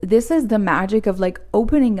this is the magic of like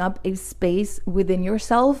opening up a space within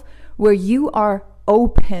yourself where you are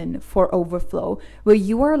open for overflow, where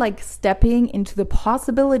you are like stepping into the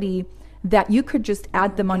possibility that you could just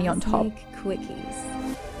add the money on top.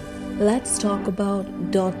 Quickies. Let's talk about ...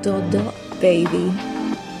 baby.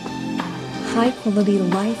 High quality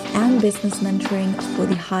life and business mentoring for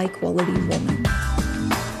the high quality woman.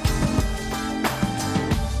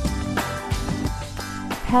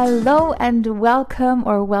 Hello and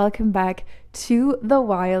welcome back to the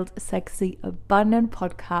Wild, Sexy, Abundant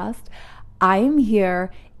podcast. I am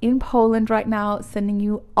here in Poland right now, sending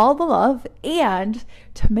you all the love and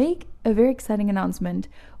to make a very exciting announcement,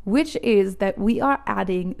 which is that we are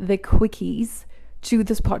adding the Quickies to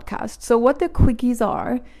this podcast. So what the Quickies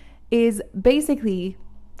are is basically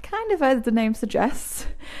kind of as the name suggests,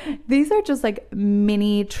 these are just like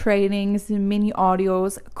mini trainings, mini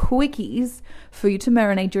audios, quickies for you to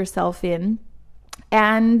marinate yourself in.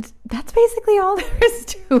 And that's basically all there is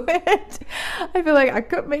to it. I feel like I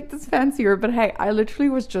could make this fancier, but hey, I literally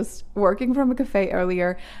was just working from a cafe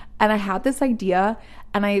earlier and I had this idea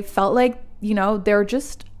and I felt like, they're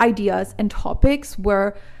just ideas and topics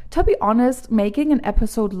where, to be honest, making an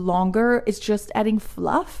episode longer is just adding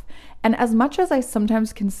fluff. And as much as I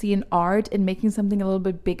sometimes can see an art in making something a little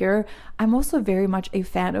bit bigger, I'm also very much a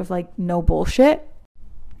fan of like no bullshit.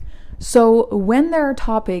 So when there are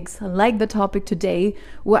topics like the topic today,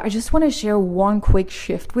 where I just want to share one quick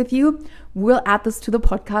shift with you, we'll add this to the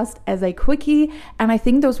podcast as a quickie. And I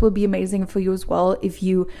think those will be amazing for you as well. If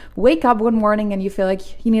you wake up one morning and you feel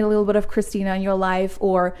like you need a little bit of Christina in your life,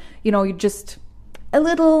 or, you just a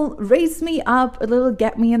little raise me up, a little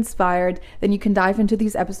get me inspired, then you can dive into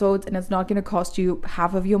these episodes and it's not going to cost you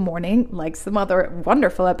half of your morning like some other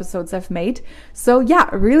wonderful episodes I've made. So yeah,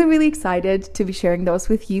 really, really excited to be sharing those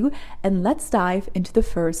with you. And let's dive into the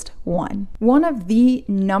first one. One of the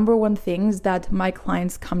number one things that my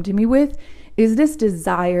clients come to me with is this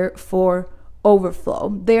desire for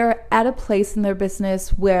overflow. They're at a place in their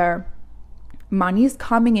business where money is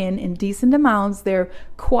coming in decent amounts. They're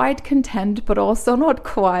quite content, but also not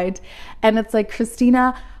quite. And it's like,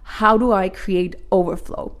 Christina, how do I create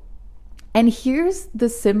overflow? And here's the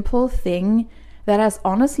simple thing that has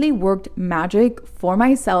honestly worked magic for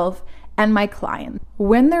myself and my client.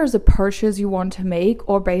 When there's a purchase you want to make,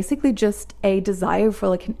 or basically just a desire for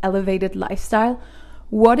like an elevated lifestyle,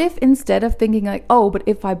 what if instead of thinking like, oh, but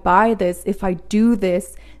if I buy this, if I do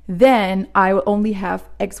this, then I will only have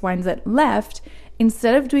X, Y, and Z left.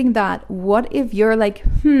 Instead of doing that, what if you're like,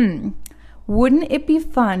 wouldn't it be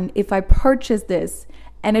fun if I purchased this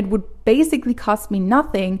and it would basically cost me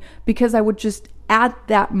nothing because I would just add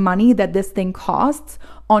that money that this thing costs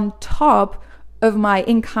on top of my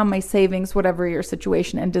income, my savings, whatever your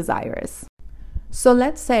situation and desire is. So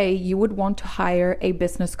let's say you would want to hire a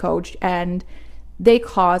business coach and they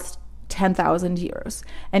cost 10,000 euros.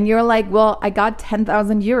 And you're like, well, I got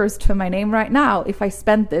 10,000 euros to my name right now. If I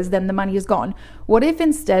spend this, then the money is gone. What if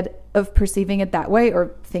instead of perceiving it that way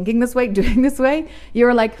or thinking this way, doing this way,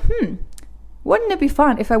 you're like, wouldn't it be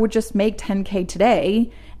fun if I would just make 10K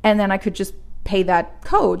today and then I could just pay that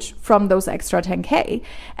coach from those extra 10K?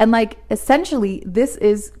 And like, essentially, this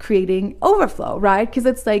is creating overflow, right? Because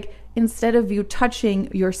it's like, instead of you touching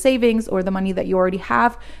your savings or the money that you already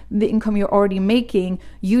have, the income you're already making,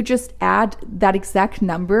 you just add that exact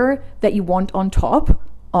number that you want on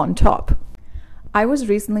top. I was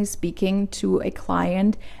recently speaking to a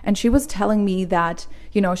client and she was telling me that,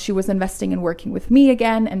 she was investing in working with me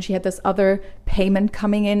again, and she had this other payment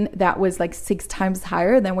coming in that was like 6 times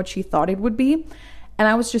higher than what she thought it would be. And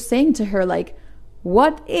I was just saying to her, like,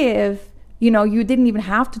 what if you didn't even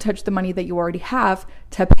have to touch the money that you already have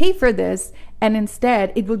to pay for this, and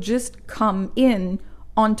instead it will just come in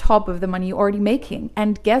on top of the money you're already making?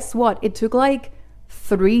 And guess what? It took like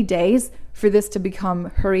 3 days for this to become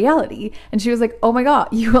her reality. And she was like, oh my God,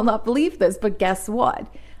 you will not believe this. But guess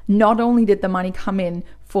what? Not only did the money come in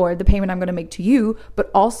for the payment I'm going to make to you, but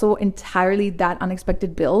also entirely that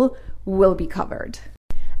unexpected bill will be covered.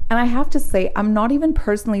 And I have to say, I'm not even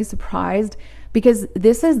personally surprised, because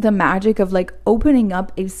this is the magic of like opening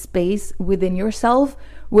up a space within yourself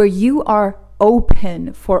where you are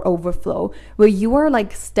open for overflow, where you are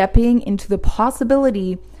like stepping into the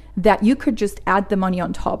possibility that you could just add the money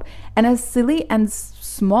on top. And as silly and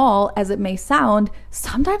small as it may sound,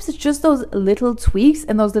 sometimes it's just those little tweaks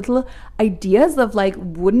and those little ideas of like,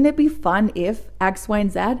 wouldn't it be fun if X, Y,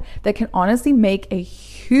 and Z, that can honestly make a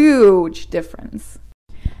huge difference.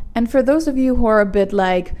 And for those of you who are a bit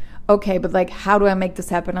like, okay, but like, how do I make this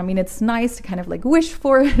happen? I mean, it's nice to kind of like wish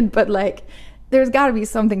for it, but like, there's got to be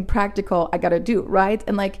something practical I got to do, right?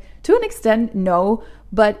 And like, to an extent, no.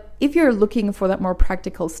 But if you're looking for that more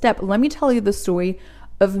practical step, let me tell you the story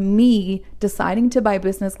of me deciding to buy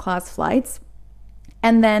business class flights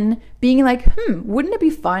and then being like, wouldn't it be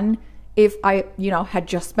fun if I, had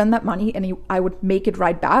just spent that money and I would make it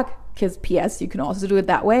right back? Because PS, you can also do it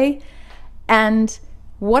that way. And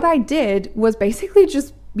what I did was basically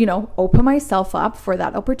just open myself up for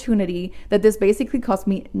that opportunity that this basically cost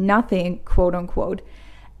me nothing, quote unquote.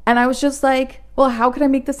 And I was just like, well, how could I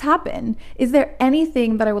make this happen? Is there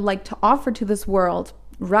anything that I would like to offer to this world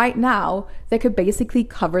right now that could basically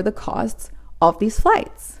cover the costs of these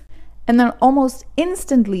flights? And then almost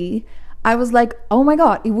instantly, I was like, oh my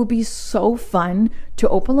God, it would be so fun to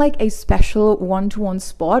open like a special one-to-one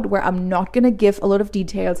spot where I'm not going to give a lot of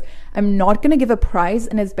details. I'm not going to give a price.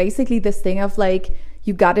 And it's basically this thing of like,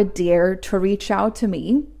 you got to dare to reach out to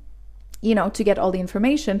me, to get all the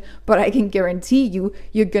information. But I can guarantee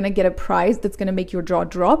you're going to get a price that's going to make your jaw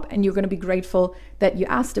drop and you're going to be grateful that you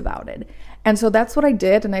asked about it. And so that's what I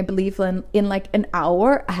did. And I believe in like an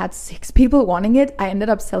hour, I had 6 people wanting it. I ended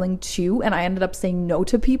up selling 2 and I ended up saying no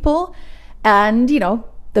to people. And,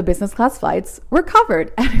 the business class flights were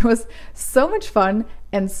covered. And it was so much fun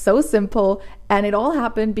and so simple. And it all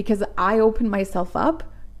happened because I opened myself up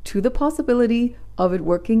to the possibility of it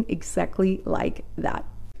working exactly like that.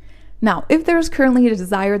 Now, if there's currently a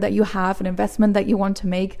desire that you have, an investment that you want to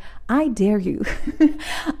make, I dare you.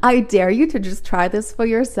 I dare you to just try this for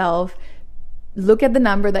yourself. Look at the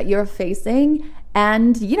number that you're facing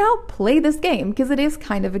and, play this game because it is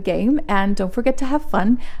kind of a game. And don't forget to have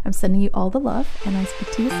fun. I'm sending you all the love and I'll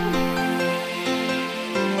speak to you soon.